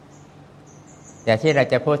แต่ที่เรา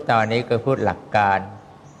จะพูดตอนนี้ก็พูดหลักการ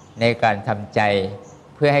ในการทำใจ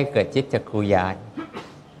เพื่อให้เกิดจิตจักขุญาณ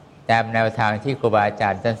ตามแนวทางที่ครูบาอาจา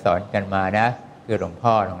รย์ท่านสอนกันมานะคือหลวง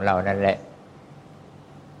พ่อของเรานั่นแหละ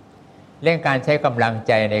เรื่องการใช้กำลังใ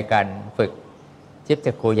จในการฝึกจิต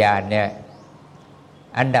จักขุญาณเนี่ย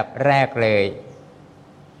อันดับแรกเลย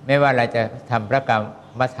ไม่ว่าเราจะทำพระกรร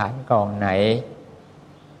มฐานกองไหน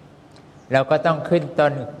เราก็ต้องขึ้นต้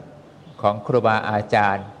นของครูบาอาจา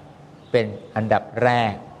รย์เป็นอันดับแร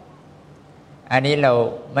กอันนี้เรา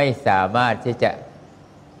ไม่สามารถที่จะ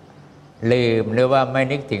ลืมหรือว่าไม่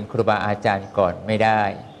นึกถึงครูบาอาจารย์ก่อนไม่ได้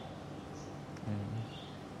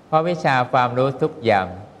เพราะวิชาความรู้ทุกอย่าง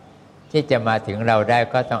ที่จะมาถึงเราได้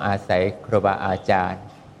ก็ต้องอาศัยครูบาอาจารย์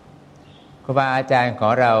ครูบาอาจารย์ขอ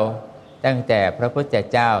งเราตั้งแต่พระพุทธ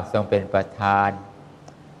เจ้าทรงเป็นประธาน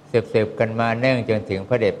สืบกันมาเนื่องจนถึงพ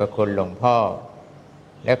ระเดชพระคุณหลวงพ่อ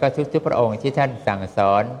แล้วก็ทุกๆพระองค์ที่ท่านสั่งส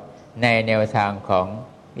อนในแนวทางของ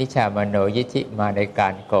วิชามโนยิทธิมาในกา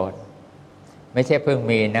รก่อนไม่ใช่เพิ่ง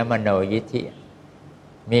มีนะมโนยิทธิ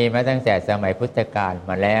มีมาตั้งแต่สมัยพุทธกาล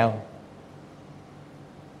มาแล้ว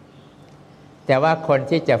แต่ว่าคน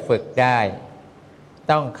ที่จะฝึกได้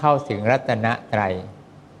ต้องเข้าถึงรัตนตรัย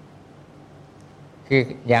คือ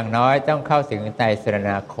อย่างน้อยต้องเข้าถึงไตรสร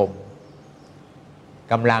ณคม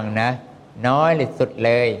กำลังนะน้อยที่สุดเ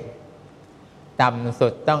ลยต่ำสุ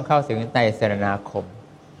ดต้องเข้าถึงไตรสรณคม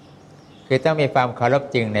คือต้องมีความเคารพ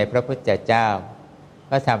จริงในพระพุทธเจ้า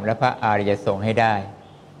พระธรรมและพระอริยสงฆ์ให้ได้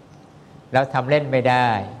เราทำเล่นไม่ได้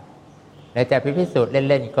แต่พิสูจน์เ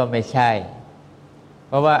ล่นๆก็ไม่ใช่เ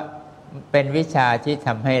พราะว่าเป็นวิชาที่ท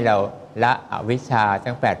ำให้เราละอวิชชา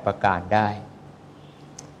ทั้ง8ประการได้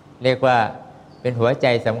เรียกว่าเป็นหัวใจ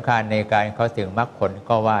สำคัญในการเข้าถึงมรรคผล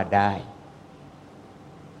ก็ว่าได้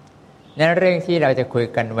ในเรื่องที่เราจะคุย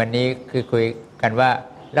กันวันนี้คือคุยกันว่า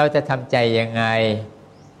เราจะทำใจยังไง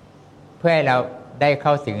เพื่อให้เราได้เข้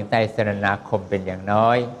าถึงไตรสรณคมเป็นอย่างน้อ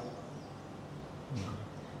ย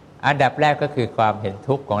อันดับแรกก็คือความเห็น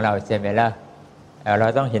ทุกข์ของเราใช่ไหมล่ะเรา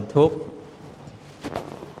ต้องเห็นทุกข์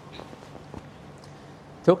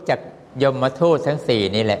จากยมทูตทั้ง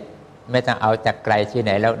4นี่แหละไม่ต้องเอาจากไกลที่ไห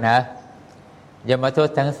นแล้วนะยมทูต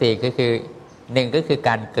ทั้ง4ก็คือ1ก็คือก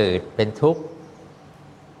ารเกิดเป็นทุกข์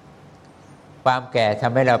ความแก่ท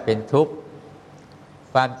ำให้เราเป็นทุกข์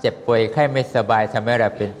ความเจ็บป่วยไข้ไม่สบายทำให้เรา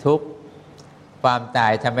เป็นทุกข์ความตา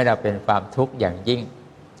ยทำให้เราเป็นความทุกข์อย่างยิ่ง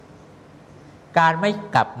การไม่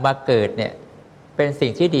กลับมาเกิดเนี่ยเป็นสิ่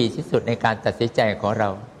งที่ดีที่สุดในการตัดสินใจของเรา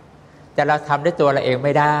แต่เราทำด้วยตัวเราเองไ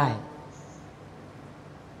ม่ได้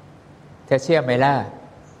เธอเชื่อไหมล่ะ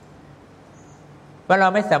ว่าเรา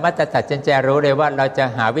ไม่สามารถจะตัดสินใจรู้เลยว่าเราจะ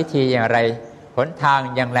หาวิธีอย่างไรหนทาง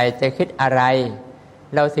อย่างไรจะคิดอะไร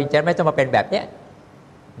เราสิ่งจะไม่ต้องมาเป็นแบบเนี้ย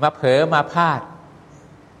มาเผลอมาพลาด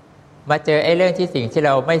มาเจอไอ้เรื่องที่สิ่งที่เร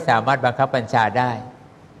าไม่สามารถบังคับบัญชาได้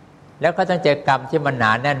แล้วก็ต้องเจอกรรมที่มันหน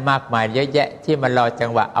าแน่นมากมายเยอะแยะที่มันรอจั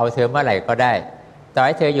งหวะเอาเธอเมื่อไหร่ก็ได้ต่อใ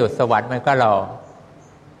ห้เธออยู่สวรรค์มันก็รอ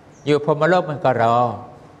อยู่พรหมโลกมันก็รอ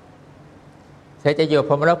เธอจะอยู่พ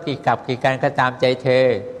รหมโลกกี่กับกี่การก็ตามใจเธอ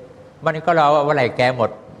มันก็รอว่าเมื่อไหร่แกหมด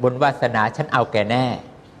บุญวาสนาฉันเอาแกแน่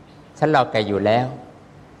ฉันรอแกอยู่แล้ว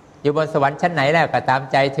อยู่บนสวรรค์ชั้นไหนแล้วก็ตาม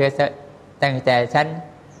ใจเธอตั้งแต่ฉัน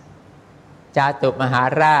จาตุมหา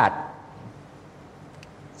ราช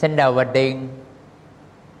ฉันดาวดึง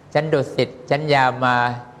ฉันดุสิตฉันยามา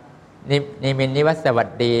นิมินนิวัสวัส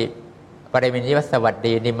ดีปริมินนิวัสวัส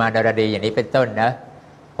ดีนิมานารดีอย่างนี้เป็นต้นนะ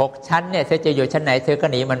6ชั้นเนี่ยเธอจะอยู่ชั้นไหนเธอก็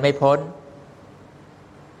หนีมันไม่พ้น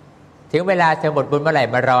ถึงเวลาเธอหมดบุญเมื่อไหร่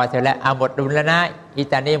มารอเธอแล้วเอาหมดบุญแล้วนะอี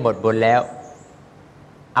ตานี่หมดบุญแล้ว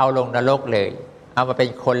เอาลงนรกเลยเอามาเป็น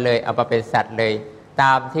คนเลยเอามาเป็นสัตว์เลยต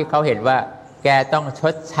ามที่เขาเห็นว่าแกต้องช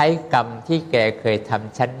ดใช้กรรมที่แกเคยท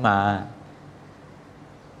ำฉันมา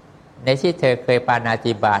ในที่เธอเคยปาณา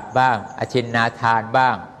ติบาตบ้างอชินนาทานบ้า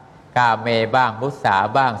งกาเมบ้างมุสา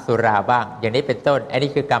บ้างสุราบ้างอย่างนี้เป็นต้นอันนี้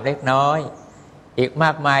คือกรรมเล็กน้อยอีกม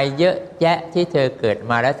ากมายเยอะแยะที่เธอเกิด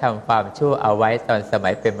มาแล้วทำความชั่วเอาไว้ตอนสมั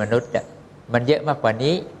ยเป็นมนุษย์มันเยอะมากกว่า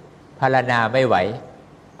นี้พรรณนาไม่ไหว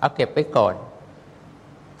เอาเก็บไว้ก่อน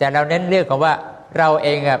แต่เราเน้นเรื่องของว่าเราเอ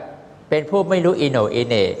งเป็นผู้ไม่รู้อีโหนอี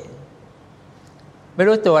เหน่ไม่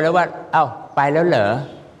รู้ตัวแล้วว่าเอ้าไปแล้วเหรอ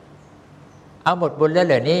เอาหมดบุญแล้ว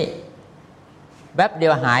เหรอนี่แป๊บเดีย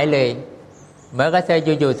วหายเลยเหมือนกับเธอ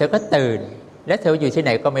อยู่ๆเธอก็ตื่นแล้วเธออยู่ที่ไห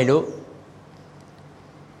นก็ไม่รู้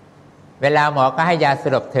เวลาหมอก็ให้ยาส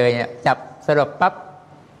ลบเธอเนี่ยจับสลบปั๊บ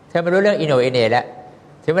เธอไม่รู้เรื่องอีโหนอีเหน่แล้ว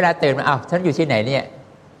ถึงเวลาตื่นมาอ้าวฉันอยู่ที่ไหนเนี่ย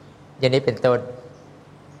อย่างนี้เป็นต้น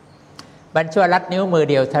มันชั่วลัดนิ้วมือ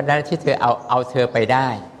เดียวเท่านั้นที่เธอเอาเธอไปได้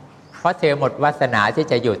เพราะเธอหมดวาสนาที่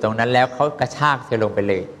จะอยู่ตรงนั้นแล้วเขากระชากเธอลงไป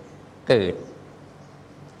เลยเกิด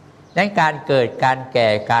นั้นการเกิดการแก่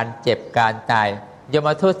การเจ็บการตายยม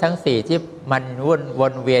ทูตทั้งสี่ที่มันว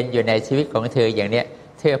นเวียนอยู่ในชีวิตของเธออย่างเนี้ย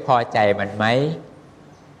เธอพอใจมันไหม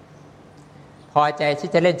พอใจที่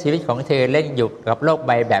จะเล่นชีวิตของเธอเล่นอยู่กับโลกใ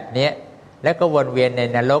บแบบนี้แล้วก็วนเวียนใน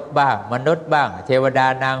นรกบ้างมนุษย์บ้างเทวดา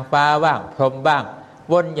นางฟ้าบ้างพรหมบ้าง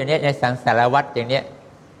วนอยู่เนี้ยในสังสารวัฏอย่างเนี้ย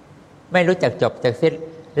ไม่รู้จักจบจักสิ้น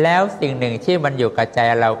แล้วสิ่งหนึ่งที่มันอยู่กับใจ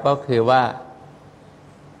เราก็คือว่า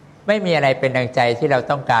ไม่มีอะไรเป็นดังใจที่เรา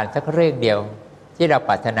ต้องการสักเรื่องเดียวที่เราป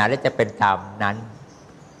รารถนาและจะเป็นตามนั้น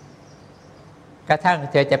กระทั่ง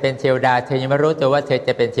เธอจะเป็นเทวดาเธอยังไม่รู้ตัวว่าเธอจ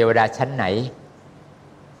ะเป็นเทวดาชั้นไหน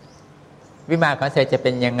วิมานของเธอจะเ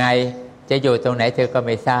ป็นยังไงจะอยู่ตรงไหนเธอก็ไ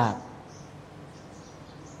ม่ทราบ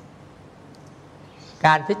ก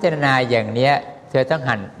ารพิจารณาอย่างเนี้ยเธอต้อง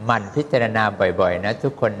หมั่นพิจารณาบ่อยๆนะทุ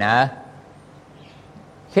กคนนะ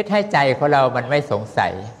คิดให้ใจของเรามันไม่สงสั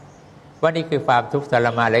ยว่านี่คือความทุกข์ทร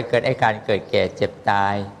มานเลยเกิดไอ้การเกิดแก่เจ็บตา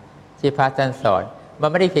ยที่พระท่านสอนมัน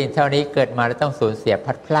ไม่ได้เพียงเท่านี้เกิดมาแล้วต้องสูญเสีย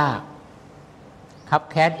พัดพลากคับ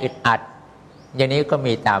แค้นอึดอัดอย่างนี้ก็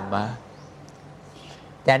มีตามมา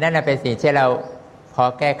แต่นั่นเป็นสิ่งที่เราพอ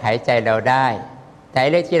แก้ไขใจเราได้แต่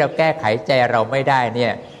เรื่องที่เราแก้ไขใจเราไม่ได้เนี่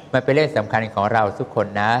ยมันเป็นเรื่องสำคัญของเราทุกคน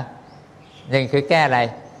นะหนึ่งคือแก้อะไร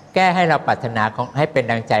แก้ให้เราปรารถนาของให้เป็น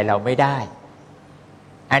ดังใจเราไม่ได้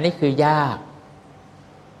อันนี้คือยาก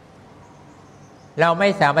เราไม่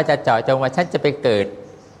สามารถจะเจาะจงว่าฉันจะไปเกิด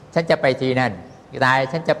ฉันจะไปที่นั่นตาย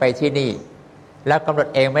ฉันจะไปที่นี่แล้วกำหนด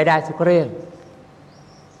เองไม่ได้ทุกเรื่อง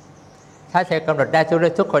ถ้าเธอกำหนดได้ทุกเรื่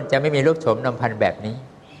องทุกคนจะไม่มีรูปโฉมนำพันแบบนี้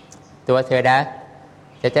ตัวเธอนะ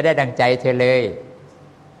จะได้ดังใจเธอเลย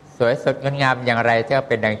สวยสดงดงามอย่างไรเธอ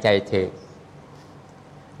เป็นดังใจเธอ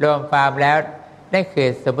รวมความแล้วนั่นคือ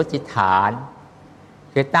สมมติฐาน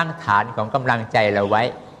คือตั้งฐานของกำลังใจเราไว้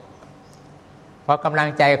พอกำลัง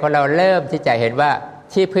ใจของเราเริ่มที่จะเห็นว่า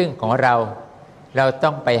ที่พึ่งของเราต้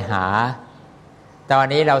องไปหาตอน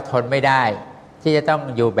นี้เราทนไม่ได้ที่จะต้อง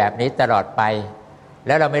อยู่แบบนี้ตลอดไปแ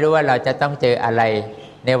ล้วเราไม่รู้ว่าเราจะต้องเจออะไร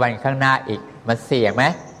ในวันข้างหน้าอีกมันเสี่ยงไหม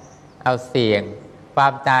เอาเสี่ยงควา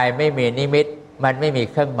มตายไม่มีนิมิตมันไม่มี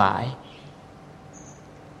เครื่องหมาย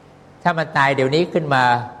ถ้ามันตายเดี๋ยวนี้ขึ้นมา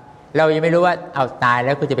เรายังไม่รู้ว่าเอาตายแ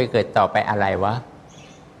ล้วคุณจะไปเกิดต่อไปอะไรวะ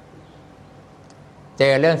เจ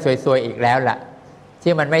อเรื่องซวยๆอีกแล้วล่ะ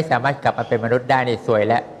ที่มันไม่สามารถกลับมาเป็นมนุษย์ได้นี่ซวย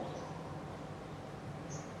แล้ว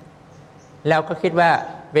เราก็คิดว่า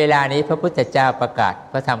เวลานี้พระพุทธเจ้าประกาศ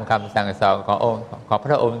พระธรรมคำสั่งสอนขององค์ของพ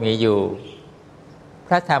ระองค์มีอยู่พ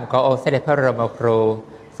ระธรรมขององค์เสด็จพระบรมครู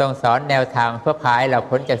ทรงสอนแนวทางเพื่อพาให้เรา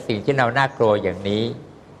พ้นจากสิ่งที่เราน่ากลัวอย่างนี้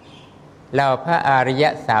เราพระอริย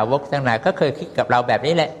สาวกทั้งหลายก็เคยคิดกับเราแบบ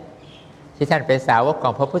นี้แหละที่ท่านเป็นสาวกข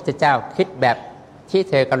องพระพุทธเจ้าคิดแบบที่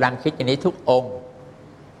เธอกำลังคิดอย่างนี้ทุกองค์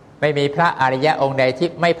ไม่มีพระอริยะองค์ใดที่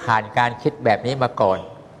ไม่ผ่านการคิดแบบนี้มาก่อน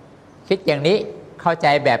คิดอย่างนี้เข้าใจ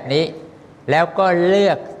แบบนี้แล้วก็เลื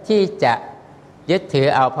อกที่จะยึดถือ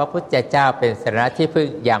เอาพระพุทธเจ้าเป็นสรณะที่พึ่ง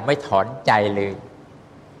อย่างไม่ถอนใจเลย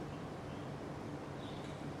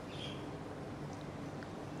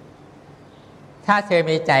ถ้าเธอ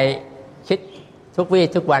มีใจคิดทุกวี่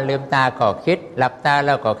ทุกวันลืมตาก็คิดหลับตาแ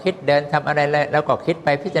ล้วก็คิดเดินทำอะไรแล้วก็คิดไป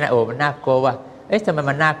พิจารณาโอ้มันน่ากลัวว่ะทำไม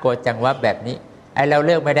มันน่ากลัวจังวะแบบนี้ไอ้เราเ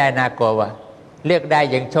ลือกไม่ได้น่ากลัวว่ะเลือกได้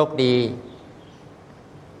ยังโชคดี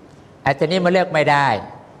ไอ้ทีนี้มันเลือกไม่ได้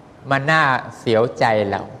มันน่าเสียวใจ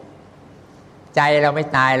เราไม่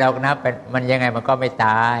ตายหรอกนะมันยังไงมันก็ไม่ต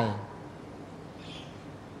าย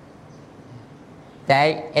แต่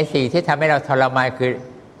ไอ้สิ่งที่ทำให้เราทรมานคือ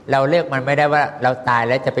เราเลือกมันไม่ได้ว่าเราตาย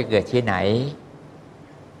แล้วจะไปเกิดที่ไหน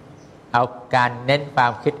เอาการเน้นควา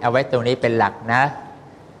มคิดเอาไว้ตรงนี้เป็นหลักนะ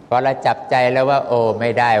พอเราจับใจแล้วว่าโอ้ไม่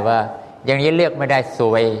ได้ว่าอย่างนี้เลือกไม่ได้ซ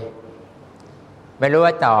วยไม่รู้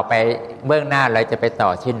ว่าต่อไปเบื้องหน้าเราจะไปต่อ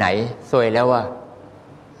ที่ไหนซวยแล้วว่า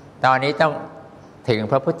ตอนนี้ต้องถึง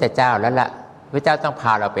พระพุทธเจ้าแล้วล่ะพระเจ้าต้องพ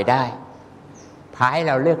าเราไปได้พาให้เ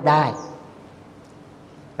ราเลือกได้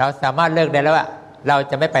เราสามารถเลือกได้แล้วว่าเรา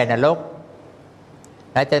จะไม่ไปนรก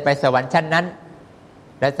เราจะไปสวรรค์ชั้นนั้น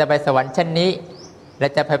เราจะไปสวรรค์ชั้นนี้เรา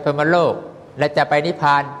จะไปพรหมโลกเราจะไปนิพพ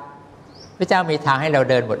านพระเจ้ามีทางให้เรา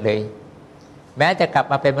เดินหมดเลยแม้จะกลับ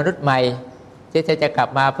มาเป็นมนุษย์ใหม่ที่จะกลับ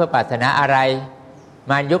มาเพื่อปรารถนาอะไร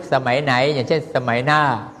มายุคสมัยไหนอย่างเช่นสมัยหน้า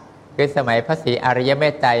คือสมัยพระศรีอริยเม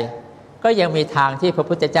ตไตรก็ยังมีทางที่พระ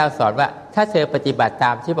พุทธเจ้าสอนว่าถ้าเธอปฏิบัติต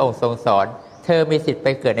ามที่พระองค์ทรงสอนเธอมีสิทธิ์ไป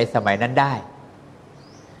เกิดในสมัยนั้นได้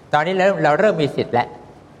ตอนนี้เราเริ่มมีสิทธิ์แล้ว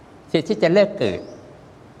สิทธิ์ที่จะเลิกเกิด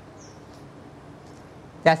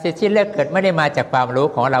แต่สิทธิ์ที่เลิกเกิดไม่ได้มาจากความรู้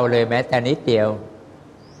ของเราเลยแม้แต่นิดเดียว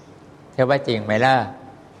เธอว่าจริงไหมล่ะ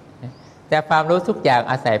แต่ความรู้ทุกอย่าง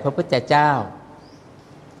อาศัยพระพุทธเจ้า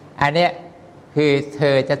อันนี้คือเธ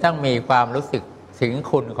อจะต้องมีความรู้สึกถึง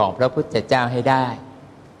คุณของพระพุทธเจ้าให้ได้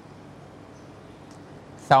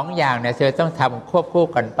สองอย่างเนี่ยเธอต้องทำควบคู่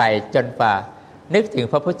กันไปจนฝ่านึกถึง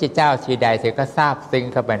พระพุทธเจ้าทีใดเธอก็ซาบซึ้ง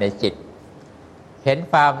เข้าไปในจิตเห็น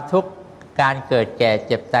ความทุกข์การเกิดแก่เ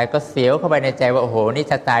จ็บตายก็เสียวเข้าไปในใจว่าโอ้โหนี่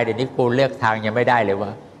ถ้าตายเดี๋ยวนี้กูเลือกทางยังไม่ได้เลยว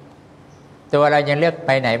ะตัวเรายังเลือกไป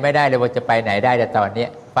ไหนไม่ได้เลยว่าจะไปไหนได้แต่ตอนนี้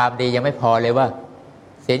ความดียังไม่พอเลยว่า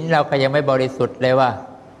ศีลเราก็ยังไม่บริสุทธิ์เลยว่า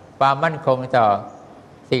ความมั่นคงต่อ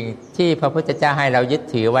สิ่งที่พระพุทธเจ้าให้เรายึด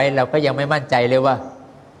ถือไว้เราก็ยังไม่มั่นใจเลยว่า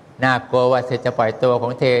น่ากลัวว่าเธอจะปล่อยตัวขอ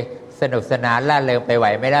งเธอสนุกสนานล่าเริงไปไหว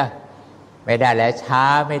ไหมล่ะไม่ได้แล้วช้า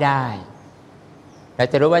ไม่ได้เรา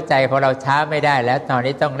จะรู้ว่าใจของเราช้าไม่ได้แล้วตอน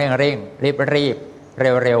นี้ต้องเร่งรีบ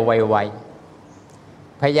เร็วไว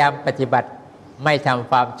พยายามปฏิบัติไม่ทำ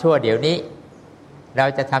ความชั่วเดี๋ยวนี้เรา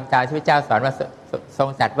จะทำตามที่พระเจ้าสอนว่าทรง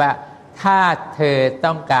ตรัสว่าถ้าเธอ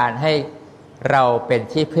ต้องการให้เราเป็น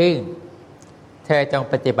ที่พึ่งเธอจง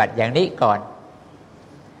ปฏิบัติอย่างนี้ก่อน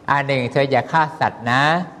อันหนึ่งเธออย่าฆ่าสัตว์นะ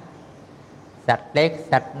สัตว์เล็ก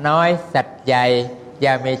สัตว์น้อยสัตว์ใหญ่อ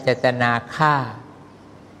ย่ามีเจตนาฆ่า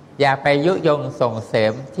อย่าไปยุยงส่งเสริ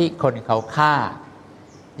มที่คนเขาฆ่า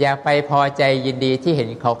อย่าไปพอใจยินดีที่เห็น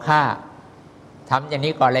เขาฆ่าทำอย่าง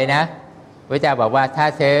นี้ก่อนเลยนะพระเจ้าบอกว่าถ้า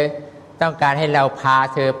เธอต้องการให้เราพา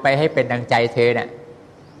เธอไปให้เป็นดังใจเธอเนี่ย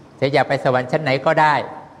เธออยากไปสวรรค์ชั้นไหนก็ได้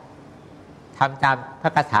ทำตามพร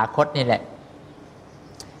ะคาถาคตนี่แหละ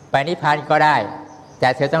ไปนิพพานก็ได้แต่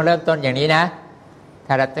เธอต้องเริ่มต้นอย่างนี้นะ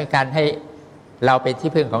ถ้าเราต้องการให้เราเป็น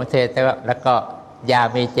ที่พึ่งของเธอแล้วก็อย่า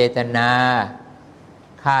มีเจตนา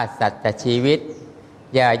ฆ่าสัตว์แต่ชีวิต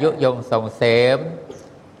อย่ายุยงส่งเสริม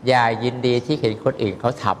อย่ายินดีที่เห็นคนอื่นเข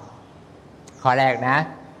าทำข้อแรกนะ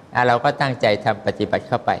เราก็ตั้งใจทำปฏิบัติเ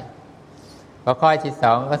ข้าไปข้อที่ส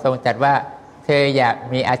องก็ทรงตรัสว่าเธออยาก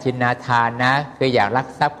มีอาชินนาทานนะคืออยากลัก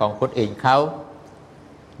ทรัพย์ของคนอื่นเขา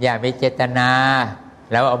อย่ามีเจตนา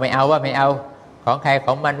แล้วเอาไม่เอาว่าไม่เอาของใครข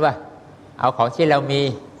องมันว่าเอาของที่เรามี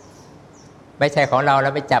ไม่ใช่ของเรา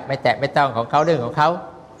ไม่จับไม่แตะไม่ต้องของเขาเรื่องของเขา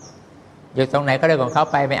อยู่ตรงไหนก็เรื่องของเขา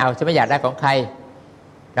ไปไม่เอาฉันไม่อยากได้ของใคร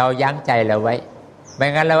เรายั้งใจเราไว้ไม่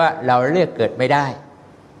งั้นแล้วว่าเราเลือกเกิดไม่ได้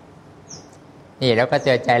นี่แล้วก็เ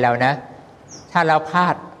ตือนใจเรานะถ้าเราพลา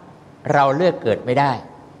ดเราเลือกเกิดไม่ได้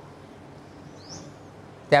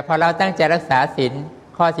แต่พอเราตั้งใจรักษาศีล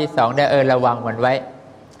ข้อที่สองได้ระวังมันไว้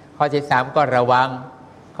ข้อที่สามก็ระวัง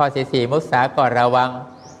ข้อที่สี่มุสาก็ระวัง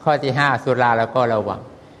ข้อที่ห้าสุราแล้วก็ระวั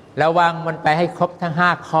งมันไปให้ครบทั้งห้า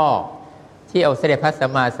ข้อที่องค์สมเด็จพระสั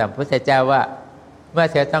มมาสัมพุทธเจ้าว่าเมื่อ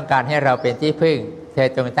เธอต้องการให้เราเป็นที่พึ่งเธอ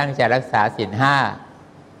จงตั้งใจรักษาศีลห้า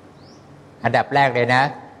อันดับแรกเลยนะ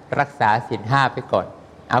รักษาศีลห้าไปก่อน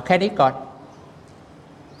เอาแค่นี้ก่อน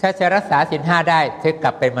ถ้าเธอรักษาศีลห้าได้เธอก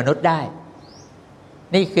ลับเป็นมนุษย์ได้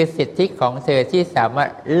นี่คือสิทธิของเธอที่สามาร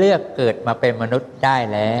ถเลือกเกิดมาเป็นมนุษย์ได้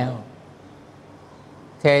แล้ว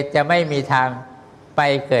เธอจะไม่มีทางไป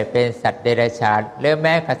เกิดเป็นสัตว์เดรัจฉานหรือแ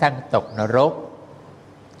ม้กระทั่งตกนรก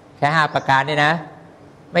แค่5ประการนี่นะ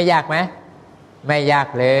ไม่ยากไหมไม่ยาก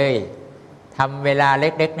เลยทำเวลาเ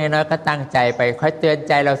ล็กๆน้อยๆก็ตั้งใจไปค่อยเตือน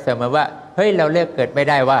ใจเราเสมอว่าเฮ้ยเราเลือกเกิดไม่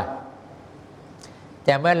ได้ว่าแ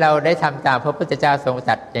ต่เมื่อเราได้ทำตามพระพุทธเจ้าทรงต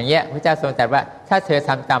รัสอย่างเงี้ยพระเจ้าทรงตรัสว่าถ้าเธอท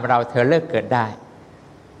ำตามเราเธอเลือกเกิดได้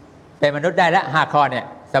เป็นมนุษย์ได้ละ5ข้อเนี่ย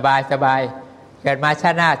สบายเกิดมาชา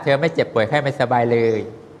ติหน้าเธอไม่เจ็บป่วยไข้ไม่สบายเลย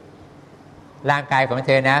ร่างกายของเ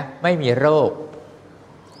ธอนะไม่มีโรค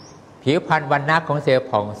ผิวพรรณวรรณะของเธอ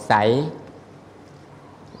ผ่องใส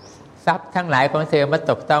ทรัพย์ทั้งหลายของเธอมา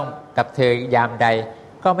ตกต้องกับเธอยามใด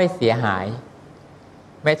ก็ไม่เสียหาย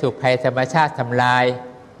ไม่ถูกภัยธรรมชาติทำลาย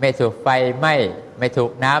ไม่ถูกไฟไหม้ไม่ถู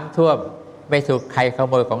กน้ำท่วมไม่ถูกใครข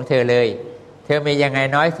โมยของเธอเลยเธอมียังไง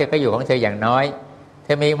น้อยเธอก็อยู่ของเธออย่างน้อยเธ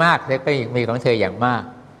อมีมากเธอก็มีของเธออย่างมาก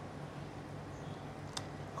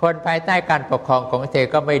คนภายใต้การปกครองของเธอ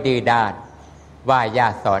ก็ไม่ดื้อด้านว่าอย่า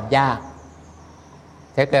สอนยาก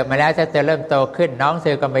เธอเกิดมาแล้วถ้าเธอเริ่มโตขึ้นน้องเธ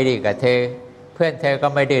อก็ไม่ดื้อกับเธอเพื่อนเธอก็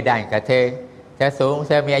ไม่ดื้อด้านกับเธอเธอสูงเ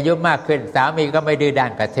ธอมีอายุมากขึ้นสามีก็ไม่ดื้อด้า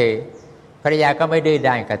นกับเธอภรรยาก็ไม่ดื้อ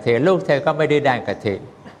ด้านกับเธอลูกเธอก็ไม่ดื้อด้านกับเธอ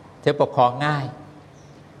เธอปกครองง่าย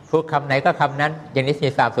พูดคำไหนก็คำนั้นอย่างนี้มี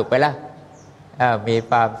ความสุขไปละมี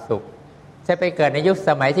ความสุขจะไปเกิดในยุคส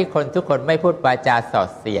มัยที่คนทุกคนไม่พูดวาจาส่อ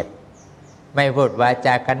เสียดไม่พูดวาจ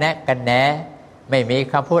ากระแนะกันแหนไม่มี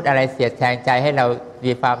คำพูดอะไรเสียดแทงใจให้เรา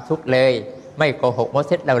มีความทุกข์เลยไม่โกหกมดเ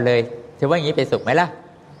ท็จเราเลยถือว่าอย่างนี้เป็นสุขไหมล่ะ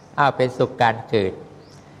เป็นสุขการเกิด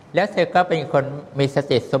แล้วเธอก็เป็นคนมีส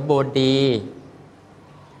ติสมบูรณ์ดี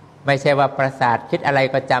ไม่ใช่ว่าประสาทคิดอะไร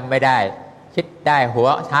ก็จำไม่ได้คิดได้หัว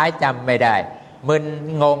ท้ายจำไม่ได้มึน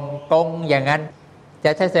งงกงอย่างนั้นจะ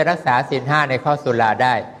ถ้าเธอรักษาศีล5ในข้อสุราไ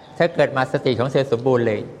ด้ถ้าเกิดมาสติของเธอสมบูรณ์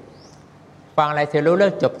เลยฟังอะไรเธอรู้เรื่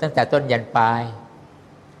องจบตั้งแต่ต้นยันปลาย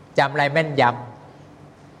จำอะไรแม่นย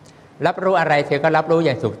ำรับรู้อะไรเธอก็รับรู้อ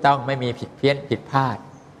ย่างถูกต้องไม่มีผิดเพี้ยนผิดพลาด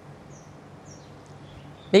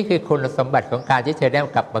นี่คือคุณสมบัติของการที่เธอได้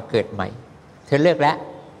กลับมาเกิดใหม่เธอเลือกแล้ว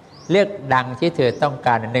เลือกดังที่เธอต้องก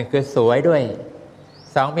ารหนึ่งคือสวยด้วย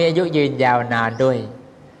สองมีอายุยืนยาวนานด้วย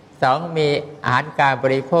สองมีอาหารการบ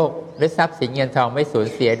ริโภคหรือทรัพย์สินเงินทองไม่สูญ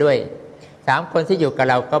เสียด้วยสามคนที่อยู่กับ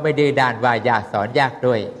เราก็ไม่ดื้อด้านว่ายากสอนยาก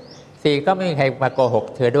ด้วยสี่ก็ไม่มีใครมาโกหก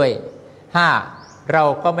เธอด้วยห้าเรา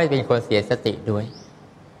ก็ไม่เป็นคนเสียสติด้วย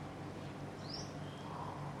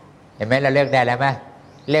เห็นไหมเราเลือกได้แล้วไหม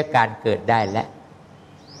เลือกการเกิดได้แล้ว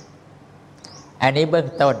อันนี้เบื้อง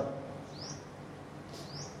ต้น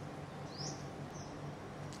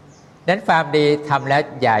นั้นความดีทำแล้ว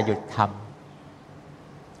อย่าหยุดท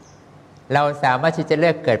ำเราสามารถที่จะเลื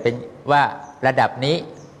อกเกิดเป็นว่าระดับนี้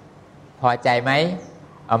พอใจไหม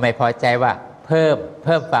เอาไม่พอใจว่าเพิ่ม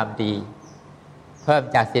ความดีเพิ่ม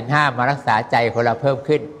จากศีลห้ามารักษาใจของเราเพิ่ม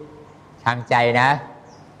ขึ้นทางใจนะ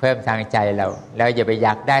เพิ่มทางใจเราแล้วอย่าไปอย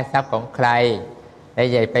ากได้ทรัพย์ของใครและ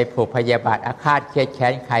อย่าไปผูกพยาบาทอาฆาตเครียดแค้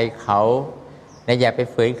นใครเขาและอย่าไป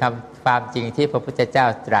ฝืนคำความจริงที่พระพุทธเจ้า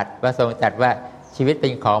ตรัสว่าทรงตรัสว่าชีวิตเป็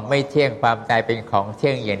นของไม่เที่ยงความตายเป็นของเที่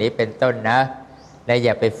ยงอย่างนี้เป็นต้นนะและอ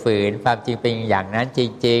ย่าไปฝืนความจริงเป็นอย่างนั้นจ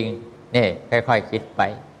ริงๆนี่ค่อยๆคิดไป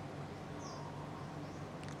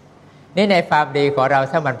นี่ในความดีของเรา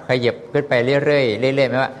ถ้ามันขยับขึ้นไปเรื่อยๆเรื่อยๆ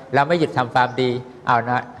ไหมว่าเราไม่หยุดทำความดีเอา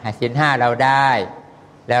นะศีลห้าเราได้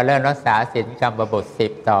แล้วเริ่มรักษาศีลกรรมบท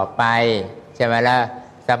10ต่อไปใช่ไหมล่ะ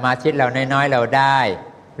สมาธิเราน้อยๆเราได้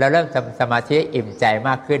เราเริ่มสมาธิอิ่มใจม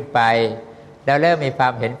ากขึ้นไปเราเริ่มมีควา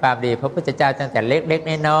มเห็นความดีพระพุทธเจ้าตั้งแต่เล็ก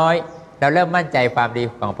ๆน้อยๆเราเริ่มมั่นใจความดี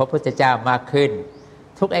ของพระพุทธเจ้ามากขึ้น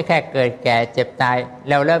ทุกไอ้แค่เกิดแก่เจ็บตาย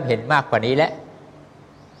เราเริ่มเห็นมากกว่านี้แล้ว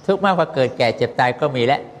ทุกมากกว่าเกิดแก่เจ็บตายก็มี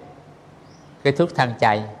แล้วคือทุกทางใจ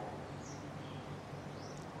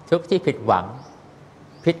ทุกที่ผิดหวัง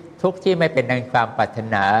ทุกที่ไม่เป็นดังความปรารถ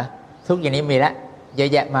นาทุกอย่างนี้มีแล้วเยอะ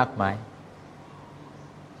แยะมากมาย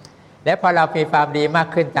และพอเรามีความดีมาก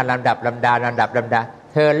ขึ้นตามลำดับลำดา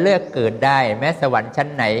เธอเลือกเกิดได้แม้สวรรค์ชั้น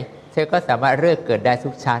ไหนเธอก็สามารถเลือกเกิดได้ทุ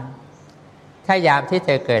กชั้นถ้ายามที่เธ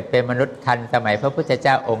อเกิดเป็นมนุษย์ทันสมัยพระพุทธเ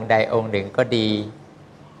จ้าองค์ใดองค์หนึ่งก็ดี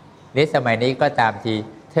หรือสมัยนี้ก็ตามที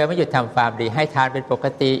เธอไม่หยุดทำความดีให้ทานเป็นปก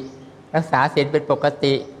ติรักษาศีลเป็นปก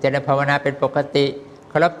ติเจริญภาวนาเป็นปกติ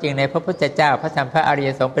เคารพจริงในพระพุทธเจ้าพระธรรมพระอริย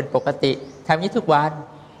สงฆ์เป็นปกติทำนี้ทุกวัน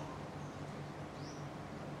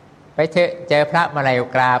ไปเจอพระมาลัย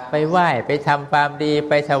กราบไปไหว้ไปทำความดี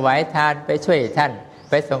ไปถวายทานไปช่วยท่าน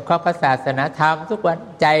ไปสงเคราะห์พระศาสนาธรรมทุกวัน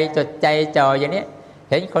ใจจดใจจ่ออย่างนี้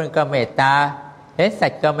เห็นคนก็เมตตาเห็นสั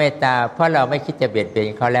ตว์ก็เมตตาเพราะเราไม่คิดจะเบียดเบียน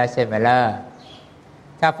เขาแล้วใช่ไหมล่ะ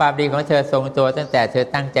ถ้าความดีของเธอทรงตัวตั้งแต่เธอ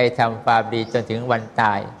ตั้งใจทำความดีจนถึงวันต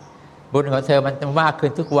ายบุญของเธอมันมากขึ้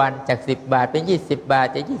นทุกวันจาก10 บาทเป็น20 บาท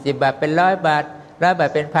จาก20 บาทเป็น100 บาท100 บาท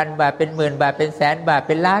เป็น1,000 บาทเป็น10,000 บาทเป็นแสนบาทเ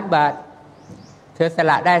ป็นล้านบาทเธอส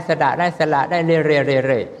ละได้เ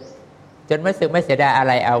รื่อยๆจนไม่สึกไม่เสียดายอะไ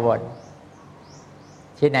รอาวรณ์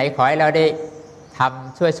ที่ไหนขอให้เราได้ท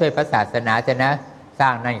ำช่วยพระศาสนาจะนะสร้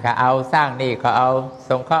างนั่นเขาเอาสร้างนี่เขาเอา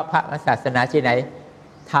สงเคราะห์พระศาสนาที่ไหน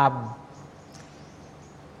ท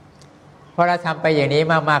ำพอเราทำไปอย่างนี้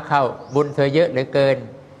มากๆเข้าบุญเธอเยอะเหลือเกิน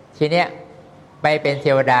ทีเนี้ยไปเป็นเท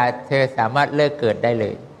วดาเธอสามารถเลิกเกิดได้เล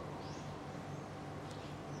ย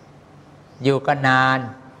อยู่ก็นาน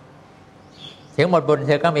ถึงหมดบุญเ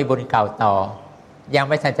ธอก็มีบุญเก่าต่อยัง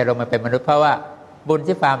ไม่ทันจะลงมาเป็นมนุษย์เพราะว่าบุญ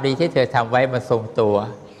ที่ความดีที่เธอทำไว้มันทรงตัว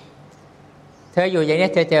เธออยู่อย่างนี้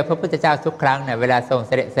เธอเจอพระพุทธเจ้าทุกครั้งเนี่ยเวลาทรง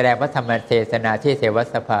แสดงพระธรรมเทศนาที่เทว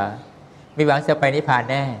สภามีหวังจะไปนิพพาน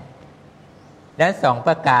แน่ดังนั้น2 ป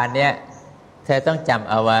ระการเนี่ยเธอต้องจำ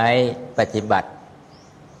เอาไว้ปฏิบัติ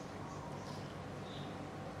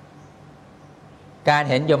การ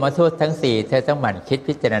เห็นยมทูตทั้ง4เธอต้องหมั่นคิด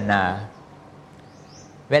พิจารณา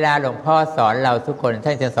เวลาหลวงพ่อสอนเราทุกคน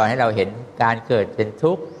ท่านจะสอนให้เราเห็นการเกิดเป็น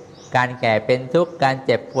ทุกข์การแก่เป็นทุกข์การเ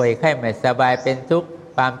จ็บป่วยไข้ไม่สบายเป็นทุกข์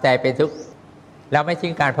ความตายเป็นทุกข์เราไม่ทิ้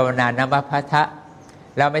งการภาวนานามพัทธะ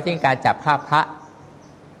เราไม่ทิ้งการจับภาพพระ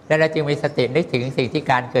และเราจึงมีสตินึกถึงสิ่งที่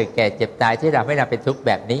การเกิดแก่เจ็บตายที่เราไม่นำเป็นทุกข์แ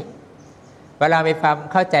บบนี้เวลามีความ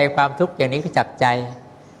เข้าใจความทุกข์อย่างนี้ก็จับใจ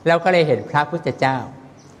เราก็เลยเห็นพระพุทธเจ้า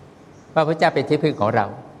ว่าพระเจ้าเป็นที่พึ่งของเรา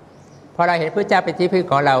พอเราเห็นพระเจ้าเป็นที่พึ่ง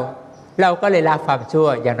ของเราเราก็เลยละความชั่ว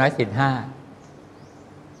อย่างน้อยศีล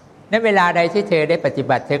5ในเวลาใดที่เธอได้ปฏิ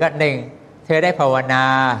บัติเธอก็1เธอได้ภาวนา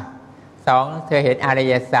2เธอเห็นอริ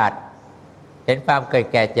ยสัจเห็นความเกิด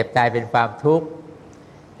แก่เจ็บตายเป็นความทุกข์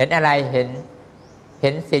เห็นอะไรเห็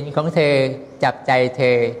นศีลของเธอจับใจเธ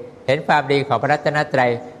อเห็นความดีของพระรัตนตรั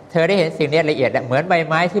ยเธอได้เห็นสิ่งนี้ละเอียดเหมือนใบ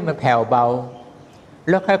ไม้ที่มันแผ่วเบา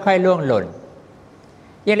แล้วค่อยๆล่วงหล่น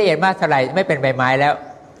ยิ่งละเอียดมากเท่าไหร่ไม่เป็นใบไม้แล้ว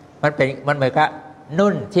มันเหมือนกับ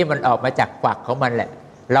นุ่นที่มันออกมาจากฝักของมันแหละ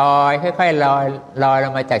ลอยค่อยๆลอยล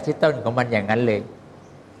งมาจากที่ต้นของมันอย่างนั้นเลย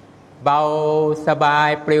เบาสบาย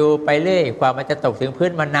ปลิวไปเรื่อยกว่ามันจะตกถึงพื้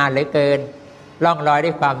นมันนานเหลือเกินล่องลอยด้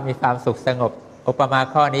วยความมีความสุขสงบอุปมา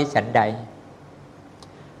ข้อนี้ฉันใด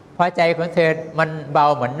พอใจของเธอมันเบา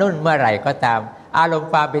เหมือนนุ่นเมื่อไหร่ก็ตามอารมณ์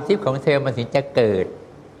ความเป็นทิพย์ของเธอมันถึงจะเกิด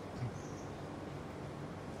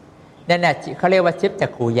นั่นแหละเขาเรียกว่าทิพย์จั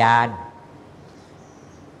กขุญาณ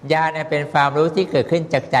ญาณเป็นความรู้ที่เกิดขึ้น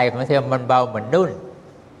จากใจของเธอมันเบาเหมือนนุ่น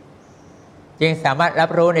จึงสามารถรับ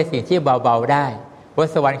รู้ในสิ่งที่เบาๆได้บน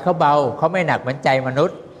สวรรค์เขาเบาเขาไม่หนักเหมือนใจมนุษ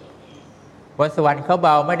ย์บนสวรรค์เขาเบ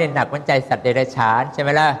าไม่ได้หนักเหมือนใจสัตว์เดรัจฉานใช่ไหม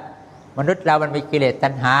ล่ะมนุษย์เรามันมีกิเลสตั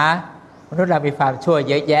ณหามนุษย์เรามีความชั่ว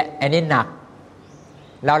เยอะแยะอันนี้หนัก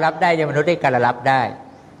เรารับได้ยังมนุษย์ได้การรับได้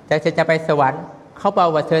แต่เธอจะไปสวรรค์เขาเบา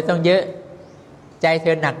กว่าเธอต้องเยอะใจเธ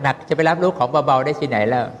อหนักๆจะไปรับรู้ของเบาๆได้ที่ไหน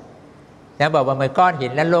แล้วนะบอกว่าเหมือนก้อนหิ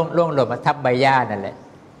นแล้วล่วงหล่นมาทับใบหญ้านั่นแหละ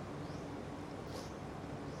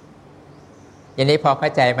อย่างนี้พอเข้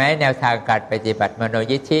าใจไหมแนวทางการปฏิบัติมโน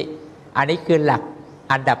ยิทธิอันนี้คือหลัก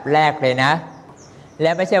อันดับแรกเลยนะและ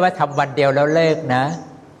ไม่ใช่ว่าทำวันเดียวแล้วเลิกนะ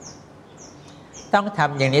ต้องท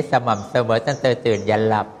ำอย่างนี้สม่ำเสมอตั้งแต่ตื่นยัน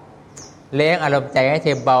หลับเลี้ยงอารมณ์ใจให้เท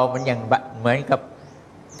เบามันอย่างเหมือนกับ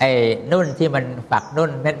ไอ้นุ่นที่มันฝักนุ่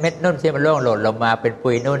นเม็ดนุ่นที่มันร่วงหล่นลงมาเป็นปุ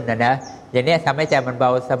ยนุ่นนะอย่างนี้ทำให้ใจมันเบ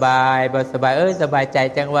าสบายสบายใจ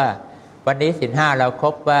จังว่าวันนี้ศีล5เราคร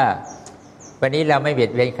บว่าวันนี้เราไม่เบีย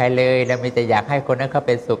ดเบียนใครเลยเรามีแต่อยากให้คนนั้นเขาเ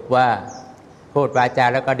ป็นสุขว่าพูดวาจา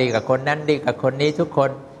แล้วก็ดีกับคนนั้นดีกับคนนี้ทุกคน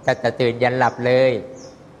แต่ตื่นยันหลับเลย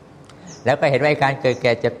แล้วก็เห็นว่าการเกิดแ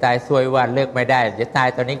ก่เจ็บตายซวยว่าเลิกไม่ได้เดี๋ยวตาย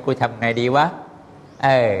ตอนนี้กูทำไงดีวะ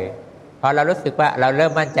พอเรารู้สึกว่าเราเริ่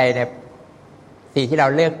มมั่นใจในสิ่งที่เรา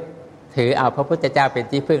เลือกถือเอาพระพุทธเจ้าเป็น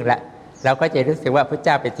ที่พึ่งแล้วเราก็จะรู้สึกว่าพระเ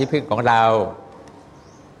จ้าเป็นที่พึ่งของเรา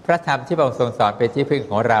พระธรรมที่พระองค์ทรงสอนเป็นที่พึ่ง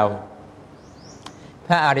ของเราพ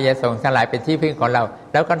ระอริยสงฆ์ทั้งหลายเป็นที่พึ่งของเรา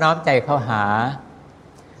แล้วก็น้อมใจเข้าหา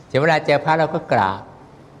ถึงเวลาเจอพระเราก็กราบ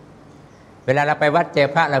เวลาเราไปวัดเจอ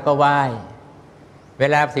พระเราก็ไหว้เว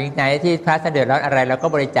ลาสิ่งไหนที่พระท่านเดือดร้อนอะไรเราก็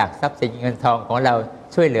บริจาคทรัพย์สินเงินทองของเรา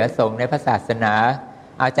ช่วยเหลือสงฆ์ในพระศาสนา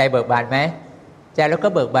เอาใจเบิกบานไหมใจเราก็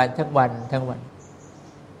เบิกบานทั้งวัน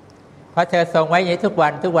เพราะเธอทรงไว้อย่างนี้ทุกวั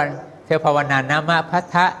นเธอภาวนานะมะพัท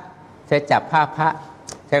ธะเธอจับผ้าพระ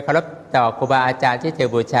เธอเคารพต่อครูบาอาจารย์ที่เธอ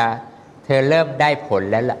บูชาเธอเริ่มได้ผล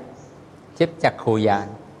แล้วล่ะทิพย์จักขุญาณ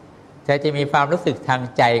เธอจะมีความรู้สึกทาง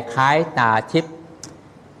ใจคล้ายตาทิพย์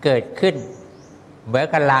เกิดขึ้นเหมือน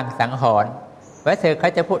กับลางสังหรณ์ว่าเธอเขา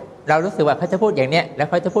จะพูดเรารู้สึกว่าเขาจะพูดอย่างนี้แล้ว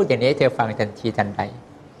เขาจะพูดอย่างนี้เธอฟังทันทีทันใด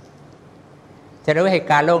จะรู้เหตุ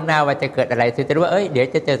การณ์ล่วงหน้าว่าจะเกิดอะไรเธอจะรู้ว่าเดี๋ยว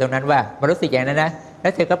จะเจอตรงนั้นว่ามันรู้สึกอย่างนั้นนะแล้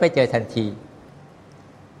วเธอก็ไปเจอทันที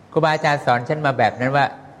ครูบาอาจารย์สอนฉันมาแบบนั้นว่า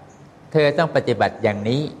เธอต้องปฏิบัติอย่าง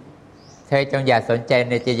นี้เธอจงอย่าสนใจ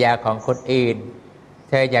ในจริยาของคนอื่น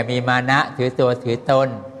เธออย่ามีมานะถือตัวถือตน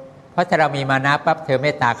เพราะถ้าเรามีมานะปั๊บเธอเม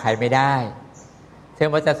ตตาใครไม่ได้เธอ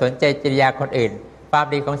มัวแต่สนใจจริยาคนอื่นความ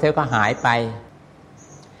ดีของเธอก็หายไป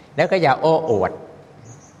แล้วก็อย่าโอ้อวด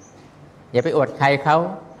อย่าไปอวดใครเขา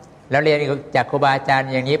แล้วเรียนจากครูบาอาจารย์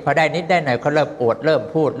อย่างนี้พอได้นิดได้หน่อยเขาเริ่มอวดเริ่ม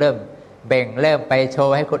พูดเริ่มเบ่งเริ่มไปโช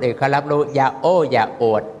ว์ให้คนอื่นเขารับรู้อย่าโอ้อย่าอ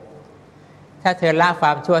วดถ้าเธอละคว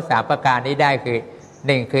ามชั่ว3ประการนี้ได้คือ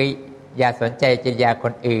1คืออย่าสนใจจริยาค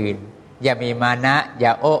นอื่นอย่ามีมานะอย่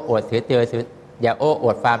าโอ้อวดถือตัวอย่าโอ้อ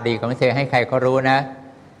วดความดีของเธอให้ใครเขารู้นะ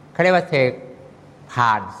เขาเรียกว่าเธอผ่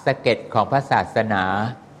านสะเก็ดของพระศาสนา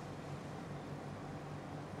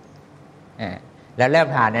แล้วเริ่ม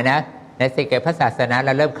ผ่านนะในสะเก็ดพระศาสนาเร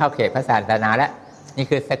าเริ่มเข้าเขตพระศาสนาแล้วนี่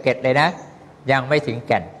คือสะเก็ดเลยนะยังไม่ถึงแ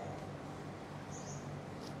ก่น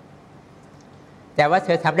แต่ว่าเธ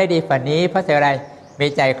อทำได้ดีฝ่านี้เพราะเธออะไรมี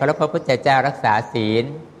ใจเคารพพระพุทธเจ้ารักษาศีล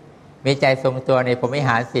มีใจทรงตัวในพรหมวิห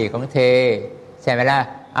าร4ของเธอใช่ไหมล่ะ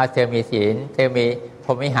เอาเธอมีศีลเธอมีพ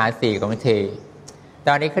รหมวิหาร4ของเธอต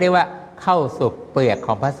อนนี้เขาเรียกว่าเข้าสู่เปลือกข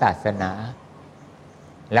องพระศาสนา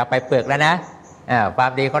เราไปเปลือกแล้วนะควา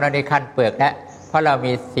มดีของเราในขั้นเปลือกแล้วเพราะเรา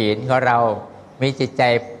มีศีลของเรามีจิตใจ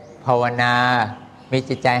ภาวนามี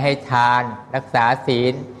จิตใจให้ทานรักษาศี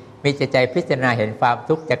ลมีจิตใจพิจารณาเห็นความ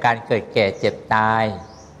ทุกข์จากการเกิดแก่เจ็บตาย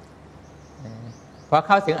พอเ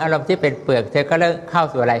ข้าถึงอารมณ์ที่เป็นเปลือกเธอก็เริ่มเข้า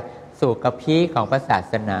สู่อะไรสู่กระพี้ของพระศา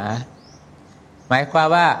สนาหมายความ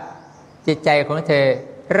ว่าจิตใจของเธอ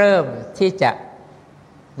เริ่มที่จะ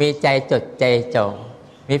มีใจจดใจจ่อ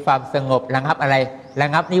มีความสงบระงับอะไรระ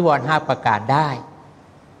งับนิวรณ์5ประการได้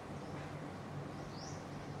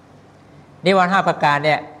นิวรณ์5ประการเ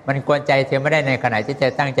นี่ยมันกวนใจเธอไม่ได้ในขณะที่เธ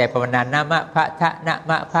อตั้งใจภาวนานะมะพะทะนะ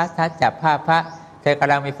มะพะทะจับผ้าพระเธอก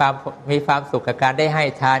ำลังมีความสุขกับการได้ให้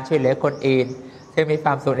ทานช่วยเหลือคนอื่นเธอมีคว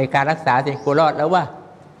ามสุขในการรักษาศีลกุรอดแล้วว่า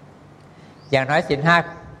อย่างน้อยศีล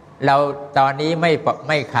5เราตอนนี้ไ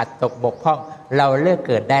ม่ขาดตกบกพร่องเราเลิก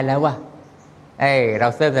เกิดได้แล้วว่าเรา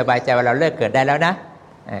เริ่มสบายใจว่าเราเลิกเกิดได้แล้วนะ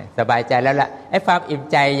สบายใจแล้วล่ะไอ้ความอิ่ม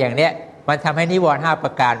ใจอย่างเนี้ยมันทำให้นิวรณ์5ป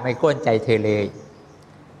ระการไม่กวนใจเธอเลย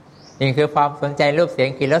นี่คือความสนใจรูปเสียง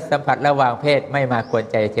กลิ่นรสสัมผัสระหว่างเพศไม่มากวน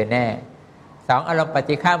ใจเธอแน่2อารมณ์ป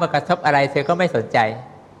ฏิฆาเมื่อกระทบอะไรเธอก็ไม่สนใจ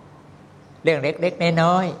เรื่องเล็กๆ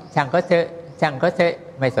น้อยๆช่างก็เถอะ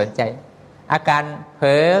ไม่สนใจอาการเผล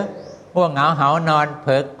อง่วงเหงาหานอนเ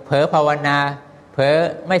ผลอภาวนาเผลอ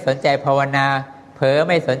ไม่สนใจภาวนาเผลอไ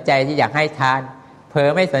ม่สนใจที่อยากให้ทานเผลอ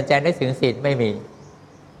ไม่สนใจนึกถึงศีลไม่มี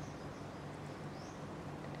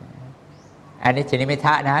อันนี้ชนิมิท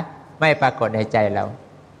ะนะไม่ปรากฏในใจเรา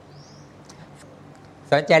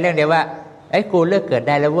สนใจเรื่องเดียวว่ากูเลิกเกิดไ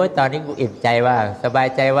ด้แล้วเว้ยตอนนี้กูอิ่มใจว่าสบาย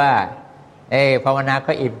ใจว่าภาวนา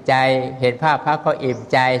ก็อิ่มใจเห็นภาพพระก็อิ่ม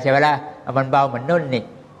ใจใช่ไหมล่ะมันเบาเหมือนนุ่นนี่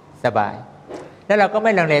สบายแล้วเราก็ไ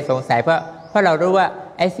ม่ลังเลสงสัยเพราะเรารู้ว่า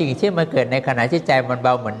ไอ้สิ่งที่มันเกิดในขณะที่ใจมันเบ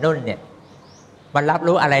าเหมือนนุ่นเนี่ยมันรับ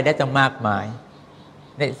รู้อะไรได้ตั้งมากมาย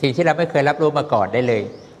ในสิ่งที่เราไม่เคยรับรู้มาก่อนได้เลย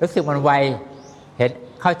รู้สึกมันไวเห็น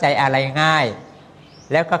เข้าใจอะไรง่าย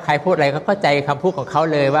แล้วก็ใครพูดอะไรก็เข้าใจคำพูดของเขา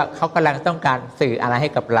เลยว่าเขากำลังต้องการสื่ออะไรให้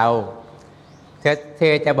กับเราเธ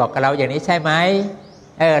อจะบอกกับเราอย่างนี้ใช่ไหม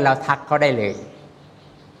เราทักเขาได้เลย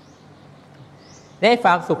ได้คว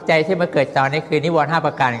ามสุขใจที่มาเกิดตอนนี้คือนิวรณ์5ป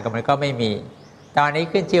ระการกับมันก็ไม่มีตอนนี้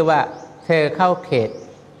ขึ้นชื่อว่าเธอเข้าเขต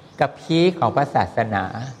กับพีของพระศาสนา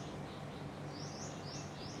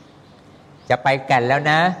จะไปกันแล้ว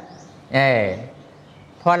นะ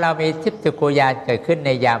พอเรามีทิพย์จักขุญาณเกิดขึ้นใน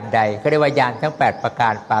ยามใดก็เรียกว่าญาณทั้ง8ประกา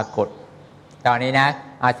รปรากฏตอนนี้นะ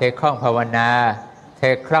เธอคล่องภาวนาเธ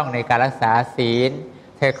อคล่องในการรักษาศีล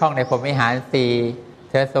เธอคล่องในพรหมวิหาร4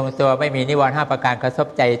เธอทรงตัวไม่มีนิวรณ์5ประการกระทบ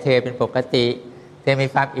ใจเธอเป็นปกติเธอมี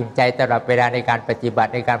ความอิ่มใจตลอดเวลาในการปฏิบั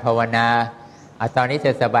ติในการภาวนาตอนนี้เธ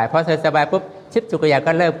อสบายเพราะเธอสบายปุ๊บทิพย์จักขุญาณ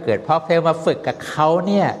ก็เริ่มเกิดเพราะเธอมาฝึกกับเขา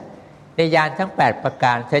เนี่ยในญาณทั้ง8ประก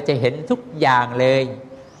ารเธอจะเห็นทุกอย่างเลย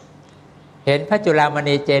เห็นพระจุฬาม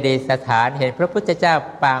ณีเจดีย์สถานเห็นพระพุทธเจ้า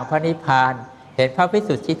ปางพระนิพพานเห็นพระวิ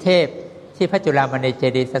สุทธิเทพที่พระจุฬามณีเจ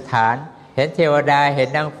ดีย์สถานเห็นเทวดาเห็น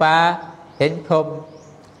นางฟ้าเห็นพรหม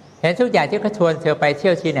เห็นทุกอย่างที่เขาชวนเธอไปเที่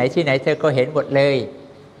ยวที่ไหนเธอก็เห็นหมดเลย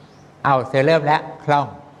เธอเริ่มแล้วคล่อง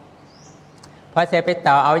พอเธอไป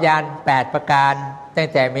ต่อเอาญาณ8ประการตั้ง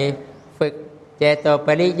แต่มีฝึกเจโตป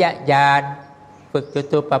ริยญาณฝึกจุ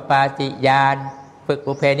ตูปปาติญาณฝึก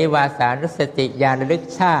ปุเพนิวาสานุสติญาณระลึก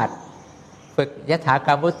ชาติฝึกยถากร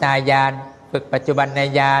รมุตายานฝึกปัจจุบัน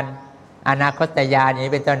ญาณอนาคตญาณอย่าง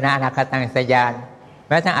นี้เป็นต้นนะอนาคตังสญาณแ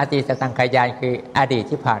ม้ทั้งอดีตตังขญาณคืออดีต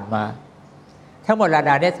ที่ผ่านมาทั้งหมดระ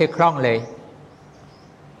ดับนี้เธอคล่องเลย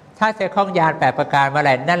ถ้าเธอคล่องญาณ8ประการเมื่อไห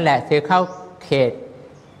ร่นั่นแหละเธอเข้าเขต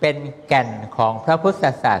เป็นแก่นของพระพุทธ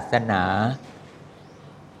ศาสนา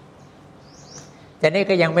แต่นี่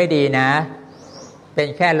ก็ยังไม่ดีนะเป็น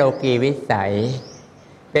แค่โลกีวิสัย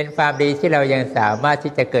เป็นความดีที่เรายังสามารถ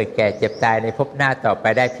ที่จะเกิดแก่เจ็บตายในภพหน้าต่อไป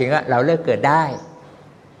ได้เพียงว่าเราเลือกเกิดได้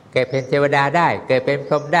เกิดเป็นเทวดาได้เกิดเป็นพ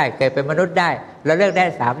รหมได้เกิดเป็นมนุษย์ได้เราเลือกได้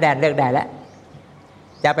3แดนเลือกได้แล้ว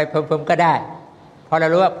จะไปพรหมก็ได้เพราะเรา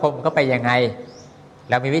รู้ว่าพรหมก็ไปยังไง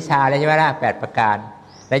เรามีวิชาแล้วใช่ไหมล่ะ8ประการ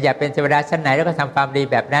เราอยากเป็นเทวดาชั้นไหนเราก็ทำความดี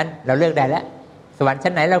แบบนั้นเราเลือกได้แล้วสวรรค์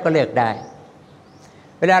ชั้นไหนเราก็เลือกได้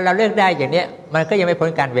เวลาเราเลือกได้อย่างนี้มันก็ยังไม่พ้น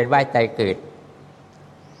การเวียนว่ายตายเกิด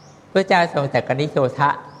พระเจ้าทรงตรัสกับนิโคทะ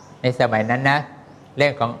ในสมัยนั้นนะเรื่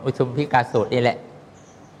องของอุทุมพิกาสูตรนี่แหละ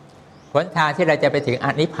หนทางที่เราจะไปถึงอ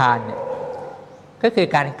นิพพานก็คือ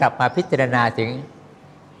การกลับมาพิจารณาถึง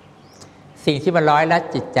สิ่งที่มันร้อยลัด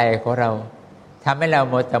จิตใจของเราทำให้เรา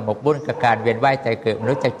โมแต่หมกบุ่นกับการเวียนว่ายตายเกิดไม่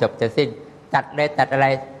รู้จักจบจะสิ้นตัดเลยตัดอะไร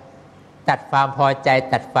ตัดความพอใจ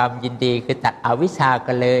ตัดความยินดีคือตัดอวิชชา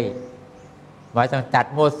กันเลยหมายต้องตัด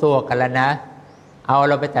โมซัวกันแล้วนะ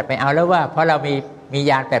เราไปตัดไปเอาแล้วว่าเพราะเรามี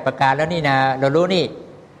ญาณ8ประการแล้วนี่นะเรารู้นี่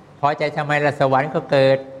พอใจทำไมละสวรรค์ก็เกิ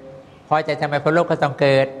ดพอใจทำไมพระโลกก็ต้องเ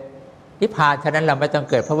กิดนิพพานฉะนั้นเราไม่ต้อง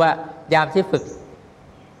เกิดเพราะว่ายามที่ฝึก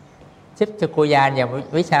ทิพย์จักขุญาณอย่าง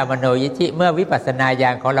วิชามโนยิทธิเมื่อวิปัสสนาญา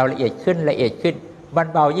ณของเราละเอียดขึ้นบรร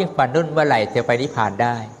เบายิ่งฝันนุ่นเมื่อไหร่จะไปนิพพานไ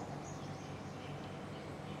ด้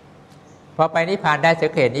พอไปนิพพานได้จะ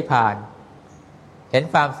เห็นนิพพานเห็น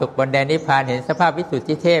ความสุขบนแดนนิพพานเห็นสภาพวิสุท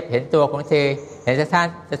ธิเทพเห็นตัวของเธอเห็น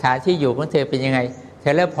สถานที่อยู่ของเธอเป็นยังไงเธ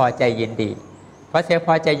อเริ่มพอใจยินดีเพราะเธอพ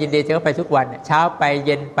อใจยินดีเธอก็ไปทุกวันเช้าไปเ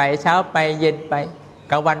ย็นไปเช้าไปเย็นไป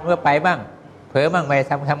กลางวันเมื่อไปบ้างเผลอบ้างไป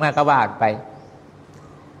ทำงานก็ว่าไป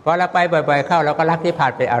พอเราไปบ่อยๆเข้าเราก็รักนิพพา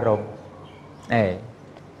นเป็นอารมณ์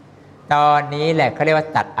ตอนนี้แหละเขาเรียกว่า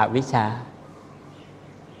ตัดอวิชชา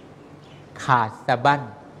ขาดสะบั้น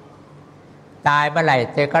ตายเมื่อไหร่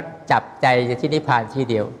เธอก็จับใจที่นิพพานที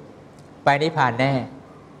เดียวไปนิพพานแน่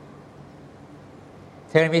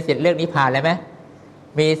เธอมีสิทธิ์เลือกนิพพานแล้วไหม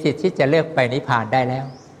มีสิทธิ์ที่จะเลือกไปนิพพานได้แล้ว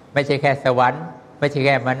ไม่ใช่แค่สวรรค์ไม่ใช่แ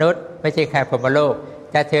ค่มนุษย์ไม่ใช่แค่พรหมโลก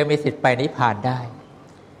แต่เธอมีสิทธิ์ไปนิพพานได้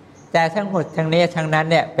แต่ทั้งหมดทั้งนี้ทั้งนั้น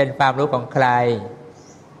เนี่ยเป็นความรู้ของใคร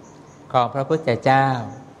ของพระพุทธเจ้า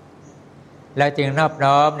เราจึงนอบ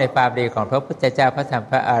น้อมในความดีของพระพุทธเจ้าพระธรรม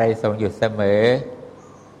พระอริยสงฆ์อยู่เสมอ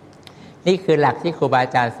นี่คือหลักที่ครูบาอ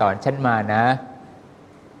าจารย์สอนฉันมานะ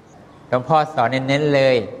หลวงพ่อสอนเน้นๆเล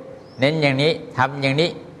ยเน้นอย่างนี้ทำอย่างนี้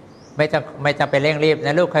ไม่ต้องไปเร่งรีบน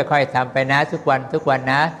ะลูกค่อยๆทำไปนะทุกวัน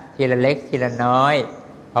นะทีละเล็กทีละน้อย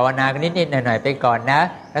ภาวนากันนิดๆหน่อยๆไปก่อนนะ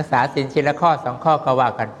รักษาศีลทีละข้อ2ข้อก็ว่า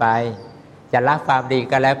กันไปจะละความดี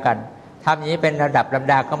ก็แล้วกันทำอย่างนี้เป็นระดับล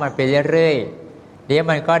ำดับก็มันไปเรื่อยๆเดี๋ยว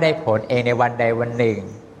มันก็ได้ผลเองในวันใดวันหนึ่ง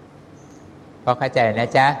พอเข้าใจนะ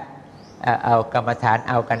จ๊ะเอากรรมฐาน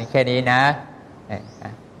เอากันแค่นี้นะ